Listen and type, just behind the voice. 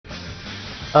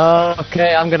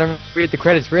Okay, I'm gonna read the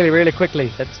credits really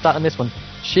quickly. Let's start on this one.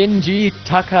 Shinji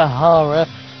Takahara,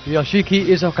 Yoshiki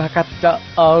Izokakata,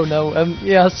 oh no,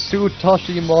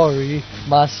 Yasutoshi Mori,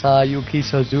 Masayuki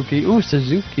Suzuki,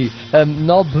 Suzuki,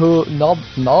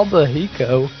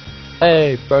 Nobuhiko,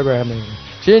 hey, programming,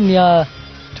 Shinya,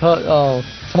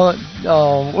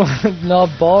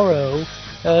 Noboro,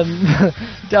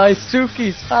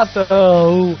 Daisuke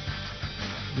Sato,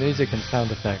 music and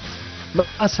sound effects.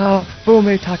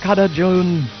 Masafumi Takada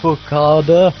Jun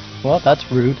Fukada. Well, that's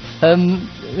rude.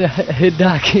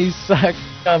 Hidaki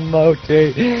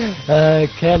Sakamoto.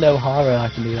 Ken O'Hara, I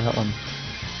can do that one.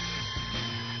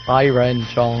 Byron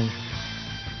Chong.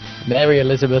 Mary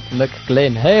Elizabeth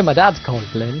McGlynn. Hey, my dad's called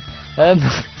Glynn.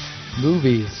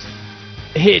 Movies.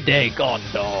 Hide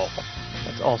Gondo.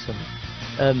 That's awesome.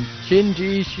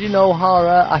 Shinji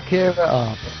Shinohara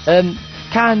Akira.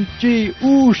 Kanji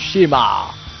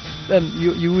Ushima.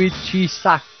 Yuichi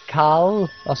Sakal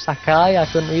or Sakai, I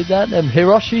couldn't read that.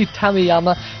 Hiroshi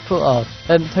Tamiyama,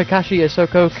 Takashi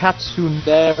Isoko,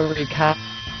 Katsuneri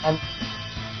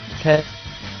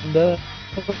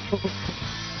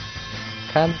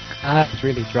it's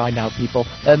really dry now, people.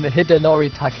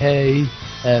 Hidenori Takei,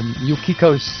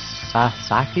 Yukiko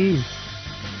Sasaki.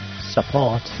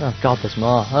 Support. Oh god, there's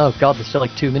more. Oh god, there's still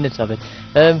like 2 minutes of it.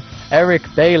 Eric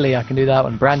Bailey, I can do that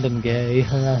one. Brandon Gay.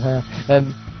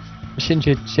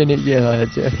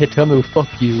 Hitomu,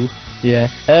 fuck you. Yeah.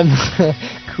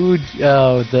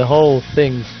 The whole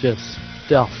thing's just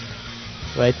stuff.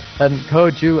 Right?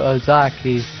 Koju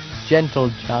Ozaki, Gentle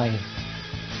Giant.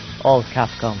 All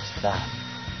Capcom staff.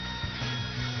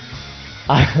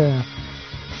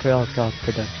 Oh god,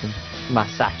 production.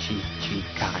 Masashi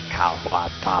Chikakawa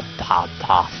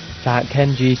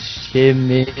Kenji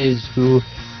Shimizu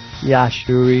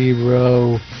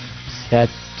Yashiro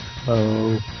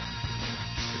Seto.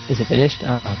 Is it finished?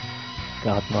 Oh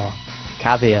god, no.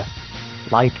 Caviar,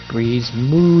 Light Breeze,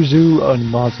 Muzu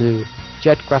Onmazu,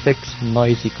 Jet Graphics,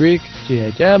 Noisy Creek,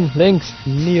 GHM, Links,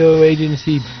 Neo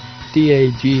Agency,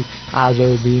 DAG,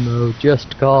 Azobimo,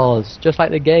 Just Cause, just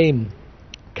like the game.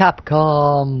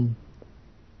 Capcom.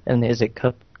 And is it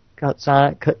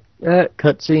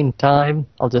cutscene time?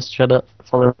 I'll just shut up,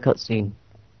 follow the cutscene.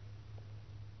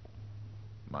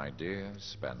 My dear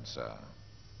Spencer,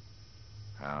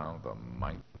 how the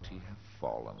mighty have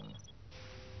fallen.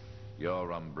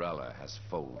 Your umbrella has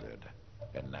folded,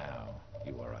 and now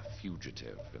you are a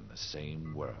fugitive in the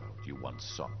same world you once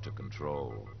sought to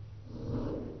control.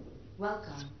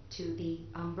 Welcome to the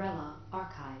Umbrella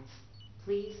Archives.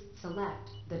 Please select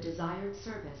the desired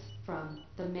service from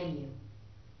the menu.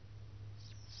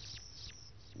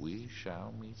 We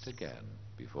shall meet again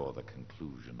before the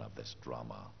conclusion of this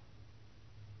drama.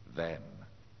 Then,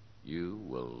 you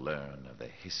will learn the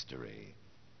history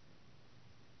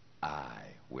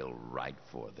I will write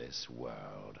for this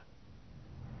world.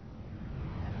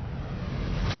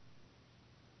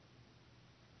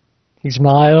 He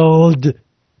smiled.